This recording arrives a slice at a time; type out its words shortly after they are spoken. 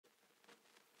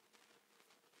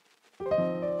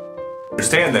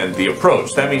Understand then the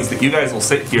approach. That means that you guys will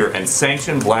sit here and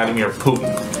sanction Vladimir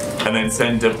Putin and then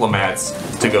send diplomats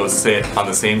to go sit on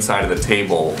the same side of the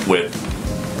table with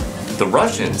the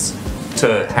Russians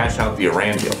to hash out the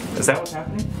Iran deal. Is that what's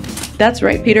happening? That's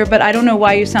right, Peter, but I don't know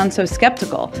why you sound so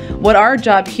skeptical. What our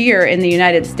job here in the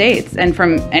United States and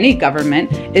from any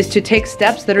government is to take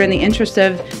steps that are in the interest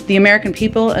of the American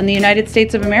people and the United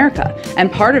States of America.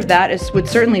 And part of that would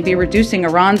certainly be reducing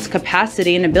Iran's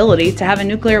capacity and ability to have a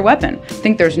nuclear weapon. I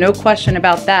think there's no question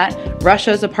about that.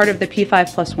 Russia is a part of the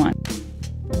P5+1.